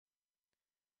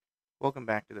Welcome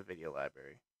back to the video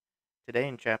library. Today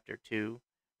in Chapter 2,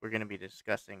 we're going to be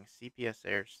discussing CPS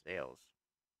Air sales.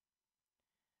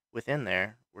 Within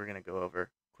there, we're going to go over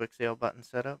quick sale button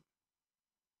setup,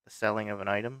 the selling of an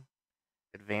item,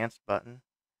 advanced button,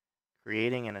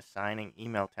 creating and assigning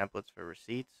email templates for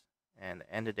receipts, and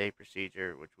the end-of-day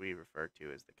procedure, which we refer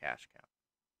to as the cash count.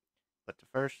 But to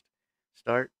first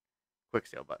start, quick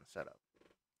sale button setup.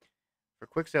 For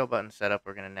quick sale button setup,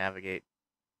 we're going to navigate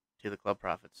to the Club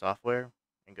Profit software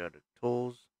and go to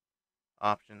Tools,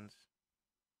 Options,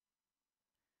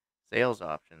 Sales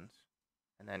Options,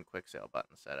 and then Quick Sale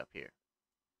button setup here.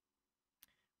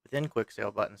 Within Quick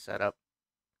Sale button setup,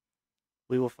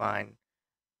 we will find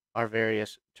our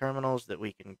various terminals that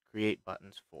we can create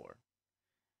buttons for.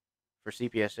 For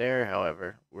CPS Air,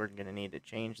 however, we're going to need to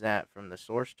change that from the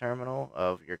source terminal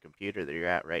of your computer that you're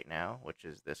at right now, which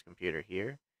is this computer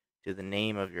here, to the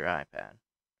name of your iPad.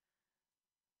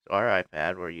 So our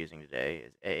iPad we're using today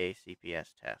is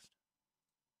AACPS Test.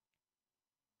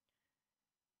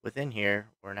 Within here,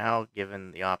 we're now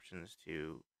given the options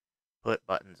to put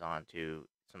buttons onto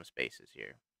some spaces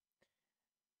here.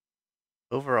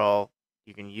 Overall,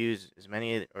 you can use as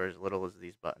many or as little as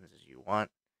these buttons as you want,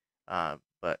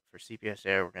 but for CPS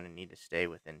Air, we're going to need to stay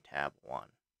within tab 1.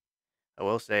 I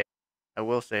will say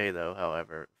though,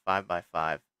 however,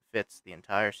 5x5 fits the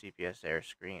entire CPS Air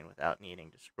screen without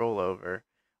needing to scroll over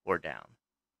or down.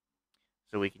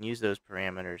 So we can use those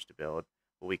parameters to build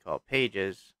what we call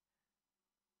pages,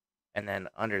 and then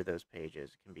under those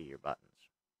pages can be your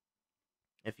buttons.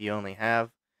 If you only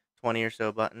have 20 or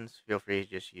so buttons, feel free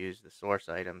to just use the source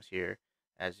items here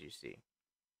as you see.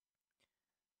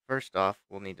 First off,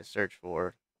 we'll need to search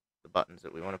for the buttons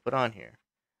that we want to put on here.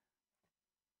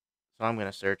 So I'm going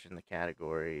to search in the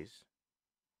categories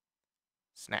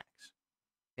snacks.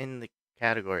 In the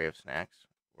category of snacks,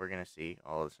 we're going to see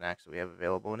all the snacks that we have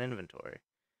available in inventory.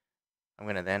 I'm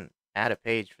going to then add a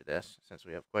page for this since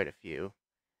we have quite a few,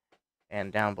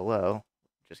 and down below,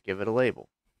 just give it a label.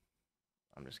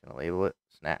 I'm just going to label it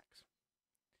snacks.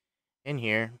 In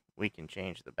here, we can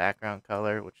change the background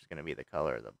color, which is going to be the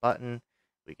color of the button.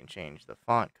 We can change the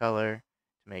font color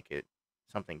to make it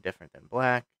something different than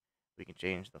black. We can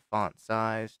change the font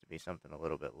size to be something a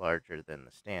little bit larger than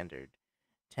the standard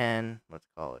 10. Let's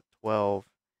call it 12.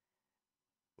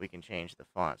 We can change the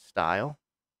font style.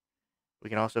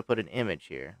 We can also put an image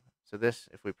here. So this,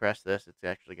 if we press this, it's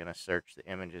actually going to search the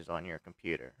images on your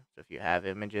computer. So if you have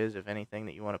images of anything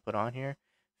that you want to put on here,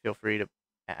 feel free to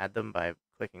add them by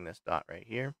clicking this dot right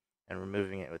here and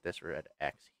removing it with this red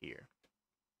X here.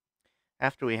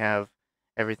 After we have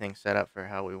everything set up for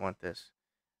how we want this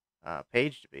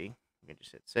page to be, we can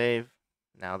just hit save.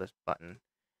 Now this button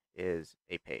is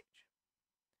a page.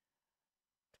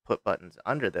 To put buttons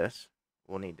under this,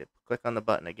 we'll need to click on the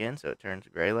button again so it turns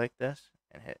gray like this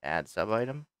and hit add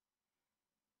sub-item.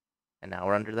 And now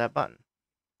we're under that button.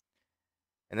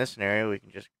 In this scenario, we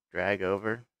can just drag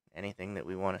over anything that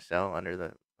we want to sell under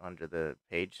the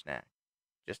page snack.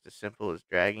 Just as simple as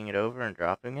dragging it over and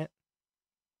dropping it.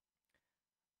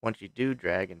 Once you do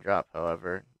drag and drop,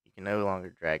 however, you can no longer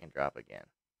drag and drop again.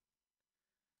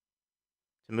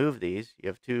 To move these, you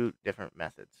have two different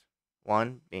methods.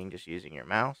 One being just using your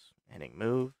mouse, hitting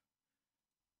move,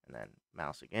 and then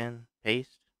mouse again,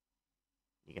 paste.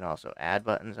 You can also add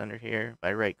buttons under here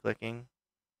by right-clicking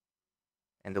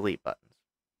and delete buttons.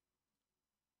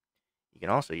 You can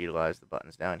also utilize the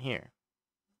buttons down here.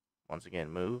 Once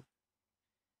again, move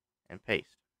and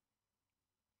paste.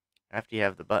 After you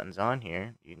have the buttons on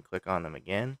here, you can click on them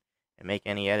again and make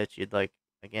any edits you'd like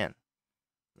again.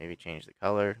 Maybe change the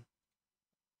color,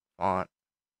 font,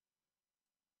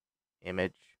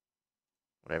 image,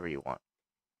 whatever you want.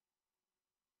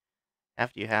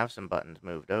 After you have some buttons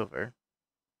moved over,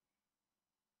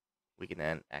 we can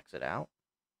then exit out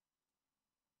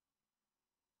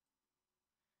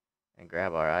and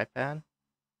grab our iPad,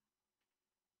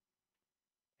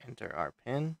 enter our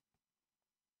PIN,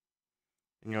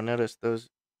 and you'll notice those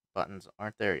buttons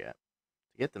aren't there yet.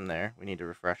 To get them there, we need to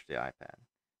refresh the iPad.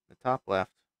 In the top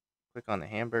left, click on the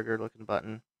hamburger looking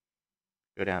button,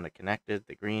 go down to connected,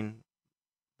 the green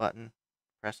button,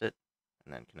 press it,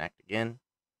 and then connect again.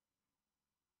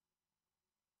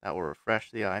 That will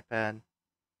refresh the iPad.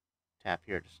 Tap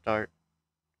here to start,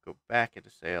 go back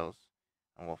into sales,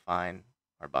 and we'll find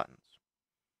our buttons.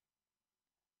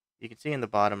 You can see in the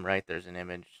bottom right there's an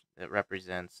image that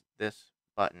represents this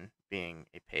button being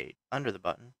a page. Under the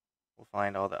button, we'll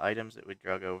find all the items that we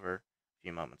drug over a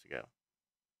few moments ago.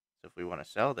 So if we want to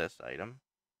sell this item,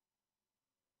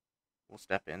 we'll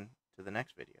step into the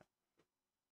next video.